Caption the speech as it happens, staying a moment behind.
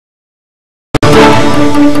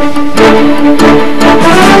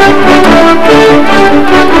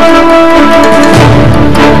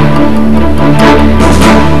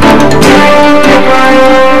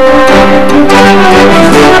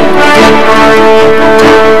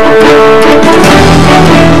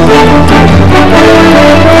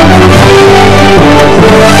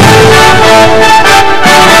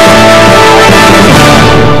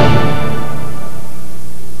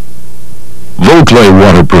Volclay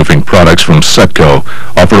waterproofing products from Setco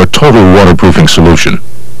offer a total waterproofing solution.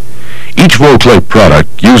 Each Volclay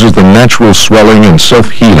product uses the natural swelling and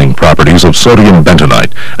self-healing properties of sodium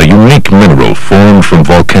bentonite, a unique mineral formed from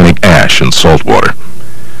volcanic ash and salt water.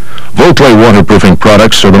 Volclay waterproofing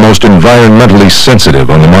products are the most environmentally sensitive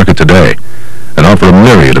on the market today and offer a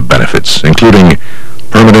myriad of benefits, including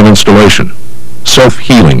permanent installation,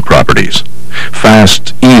 self-healing properties,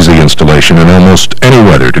 fast, easy installation in almost any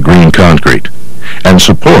weather to green concrete, and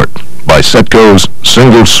support by Setco's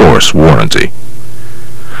single-source warranty.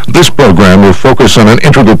 This program will focus on an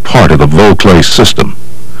integral part of the Volclay system,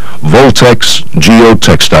 Voltex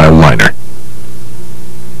geotextile liner.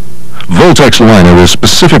 Voltex liner is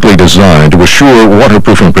specifically designed to assure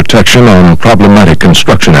waterproofing protection on problematic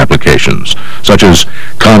construction applications, such as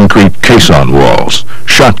concrete caisson walls,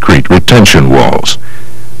 shotcrete retention walls,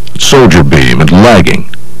 soldier beam and lagging,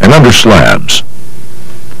 and under slabs.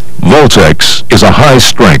 Voltex is a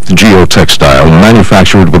high-strength geotextile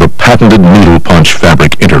manufactured with a patented needle punch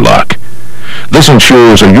fabric interlock. This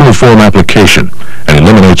ensures a uniform application and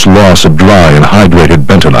eliminates loss of dry and hydrated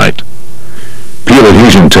bentonite. Peel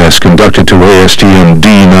adhesion tests conducted to ASTM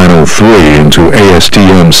D903 and to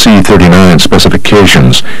ASTM C39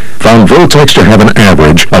 specifications found Voltex to have an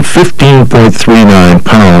average of 15.39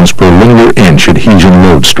 pounds per linear inch adhesion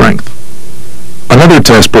load strength. Another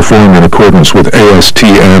test performed in accordance with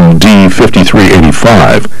ASTM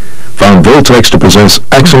D5385 found Voltex to possess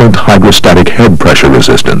excellent hydrostatic head pressure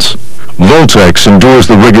resistance. Voltex endures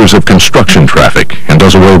the rigors of construction traffic and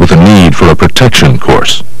does away with the need for a protection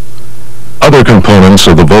course. Other components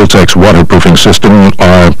of the Voltex waterproofing system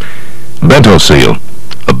are BentoSeal,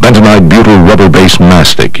 a bentonite butyl rubber-based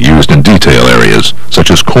mastic used in detail areas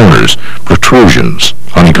such as corners, protrusions,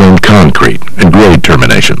 honeycombed concrete, and grade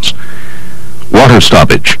terminations. Water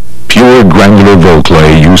stoppage, pure granular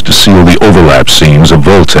Volclay used to seal the overlap seams of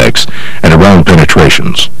Voltex and around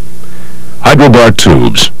penetrations. Hydrobar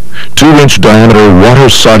tubes, 2-inch diameter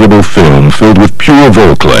water-soluble film filled with pure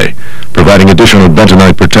Volclay, providing additional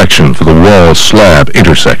bentonite protection for the wall-slab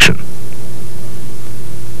intersection.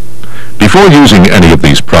 Before using any of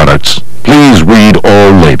these products, please read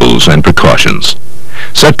all labels and precautions.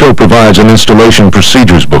 Setco provides an installation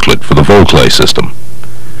procedures booklet for the Volclay system.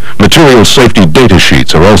 Material safety data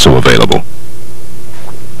sheets are also available.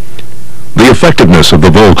 The effectiveness of the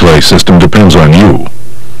Volclay system depends on you.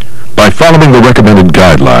 By following the recommended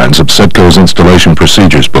guidelines of Setco's installation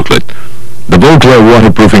procedures booklet, the Volclay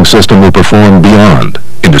waterproofing system will perform beyond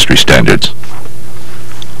industry standards.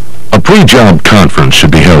 A pre-job conference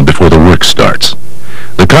should be held before the work starts.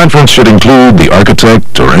 The conference should include the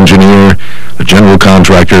architect or engineer, a general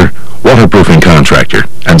contractor, waterproofing contractor,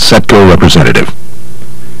 and Setco representative.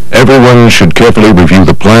 Everyone should carefully review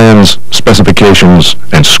the plans, specifications,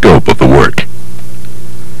 and scope of the work.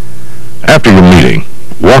 After your meeting,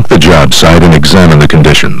 walk the job site and examine the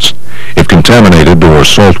conditions. If contaminated or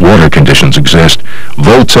salt water conditions exist,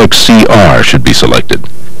 Voltex CR should be selected.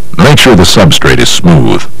 Make sure the substrate is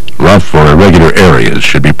smooth. Rough or irregular areas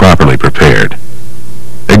should be properly prepared.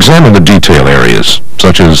 Examine the detail areas,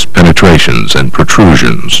 such as penetrations and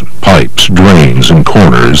protrusions, pipes, drains, and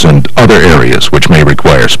corners, and other areas which may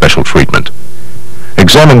require special treatment.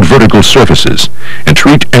 Examine vertical surfaces and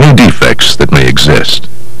treat any defects that may exist.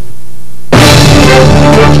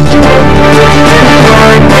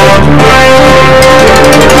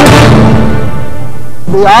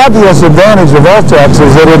 The obvious advantage of Voltex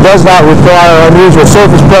is that it does not require unusual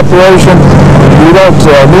surface preparation. You don't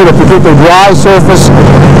need a particularly dry surface.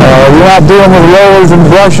 You're not dealing with rollers and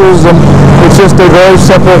brushes, and it's just a very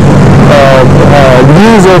simple,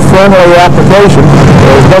 user-friendly application.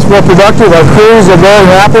 It's much more productive. Our crews are very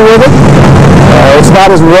happy with it. It's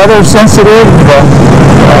not as weather sensitive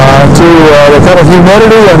to the kind of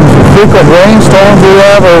humidity and frequent rainstorms we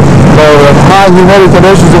have or high humidity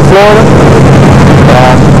conditions in Florida.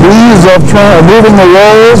 Ease of moving the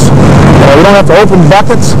rolls. You don't have to open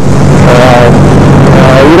buckets.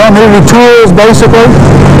 You don't need any tools, basically.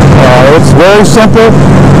 It's very simple.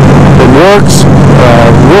 It works.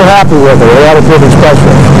 We're happy with it. We're waterproofing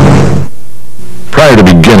specialists. Prior to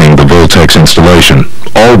beginning the Voltex installation,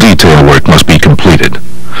 all detail work must be completed.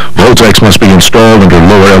 Voltex must be installed under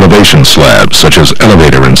lower elevation foundation slabs, such as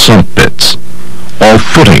elevator and sump pits. All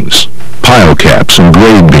footings, pile caps, and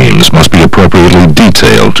grade beams must be appropriately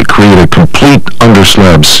detailed to create a complete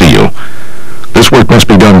underslab seal. This work must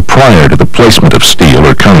be done prior to the placement of steel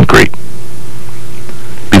or concrete.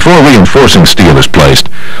 Before reinforcing steel is placed,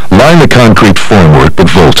 line the concrete formwork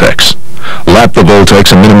with Voltex. Lap the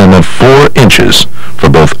Voltex a minimum of 4 inches for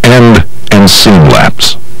both end and seam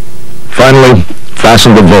laps. Finally,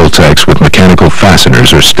 fasten the Voltex with mechanical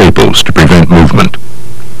fasteners or staples to prevent movement.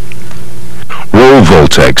 Roll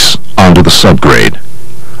Voltex onto the subgrade.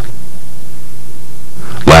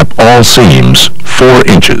 Lap all seams 4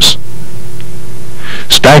 inches.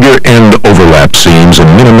 Stagger end overlap seams a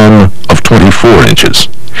minimum of 24 inches,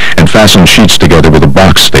 and fasten sheets together with a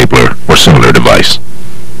box stapler or similar device.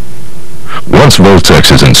 Once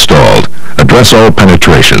Voltex is installed, address all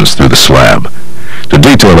penetrations through the slab. To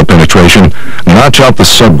detail the penetration, notch out the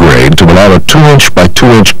subgrade to allow a 2-inch by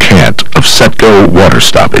 2-inch cant of Setco water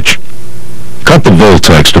stoppage. Cut the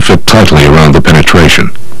Voltex to fit tightly around the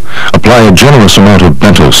penetration. Apply a generous amount of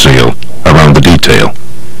bento seal around the detail.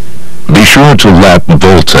 Be sure to lap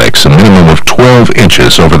Voltex a minimum of 12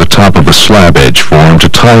 inches over the top of the slab edge form to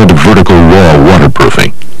tie into vertical wall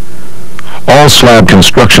waterproofing. All slab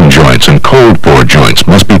construction joints and cold pour joints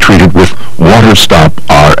must be treated with WaterStop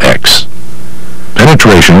RX.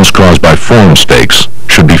 Penetrations caused by form stakes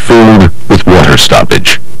should be filled with water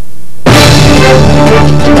stoppage.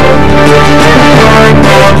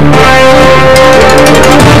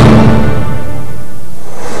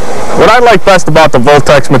 What I like best about the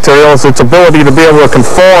Voltex material is its ability to be able to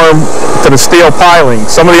conform to the steel piling.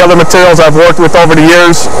 Some of the other materials I've worked with over the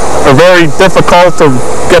years are very difficult to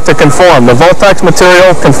get to conform. The Voltex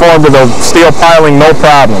material conformed to the steel piling no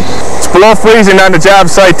problem. It's below freezing on the job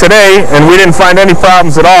site today, and we didn't find any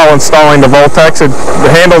problems at all installing the Voltex. It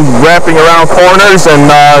handled wrapping around corners, and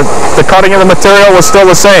the cutting of the material was still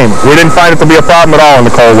the same. We didn't find it to be a problem at all in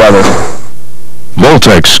the cold weather.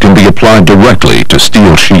 Voltex can be applied directly to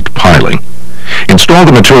steel sheet piling. Install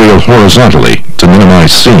the material horizontally to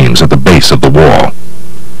minimize seams at the base of the wall.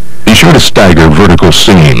 Be sure to stagger vertical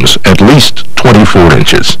seams at least 24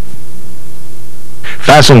 inches.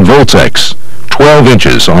 Fasten Voltex 12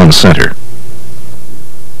 inches on center.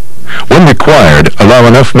 When required, allow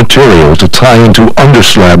enough material to tie into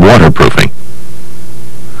underslab waterproofing.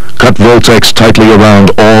 Cut Voltex tightly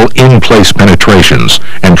around all in-place penetrations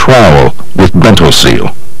and trowel with bento seal.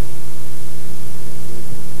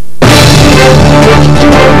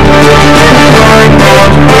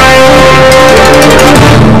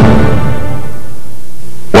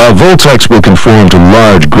 While Voltex will conform to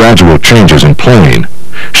large gradual changes in plane,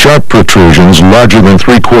 sharp protrusions larger than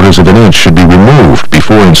 3/4 of an inch should be removed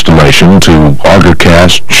before installation to auger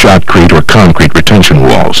cast, shotcrete, or concrete retention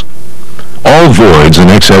walls. All voids in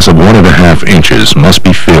excess of 1½ inches must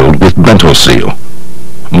be filled with bento seal.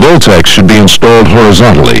 Voltex should be installed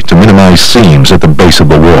horizontally to minimize seams at the base of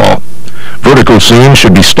the wall. Vertical seams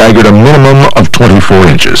should be staggered a minimum of 24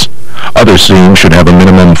 inches. Other seams should have a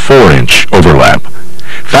minimum 4-inch overlap.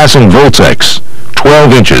 Fasten Voltex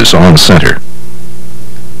 12 inches on center.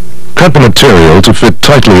 Cut the material to fit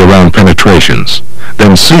tightly around penetrations,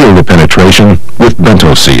 then seal the penetration with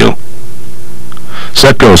bento seal.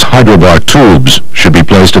 Setco's hydrobar tubes should be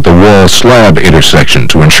placed at the wall slab intersection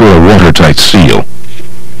to ensure a watertight seal.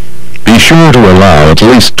 Be sure to allow at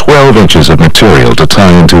least 12 inches of material to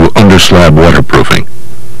tie into underslab waterproofing.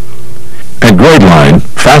 At grade line,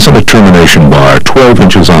 fasten a termination bar 12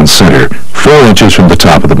 inches on center, 4 inches from the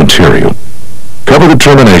top of the material. Cover the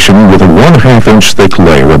termination with a 1/2 inch thick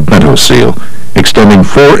layer of bento seal, extending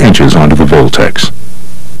 4 inches onto the Voltex.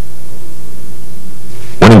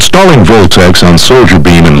 When installing Voltex on soldier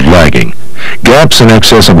beam and lagging, gaps in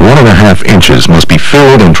excess of 1½ inches must be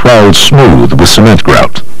filled and troweled smooth with cement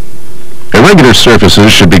grout. Irregular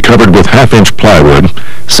surfaces should be covered with 1/2 inch plywood,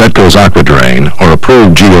 Setco's Aquadrain, or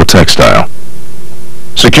approved geotextile.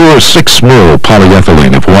 Secure 6 mil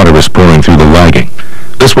polyethylene if water is pouring through the lagging.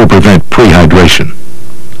 This will prevent prehydration.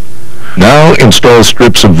 Now install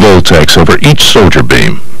strips of Voltex over each soldier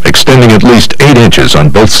beam, extending at least 8 inches on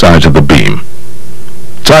both sides of the beam.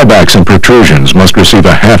 Tiebacks and protrusions must receive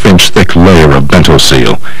a 1/2 inch thick layer of bento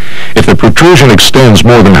seal. If the protrusion extends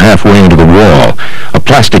more than halfway into the wall, a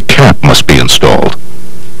plastic cap must be installed.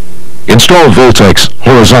 Install Voltex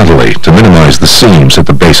horizontally to minimize the seams at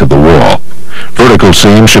the base of the wall. Vertical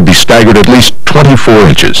seams should be staggered at least 24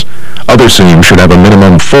 inches. Other seams should have a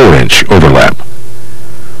minimum 4-inch overlap.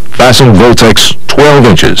 Fasten Voltex 12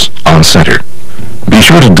 inches on center. Be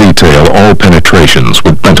sure to detail all penetrations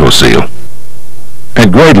with bento seal.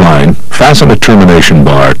 At grade line, fasten a termination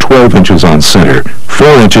bar 12 inches on center, 4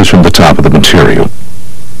 inches from the top of the material.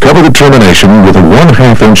 Cover the termination with a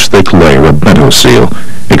 1/2 inch thick layer of bento seal,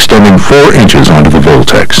 extending 4 inches onto the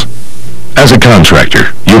Voltex. As a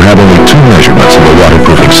contractor, you have only 2 measurements in the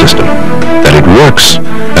waterproofing system: that it works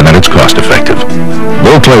and that it's cost-effective.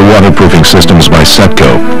 Volclay waterproofing systems by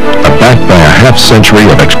Setco are backed by a half-century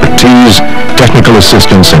of expertise, technical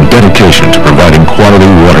assistance, and dedication to providing quality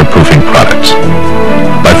waterproofing products.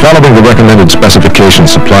 By following the recommended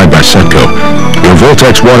specifications supplied by Setco, your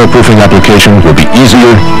Voltex waterproofing application will be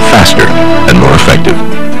easier, faster, and more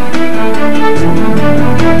effective.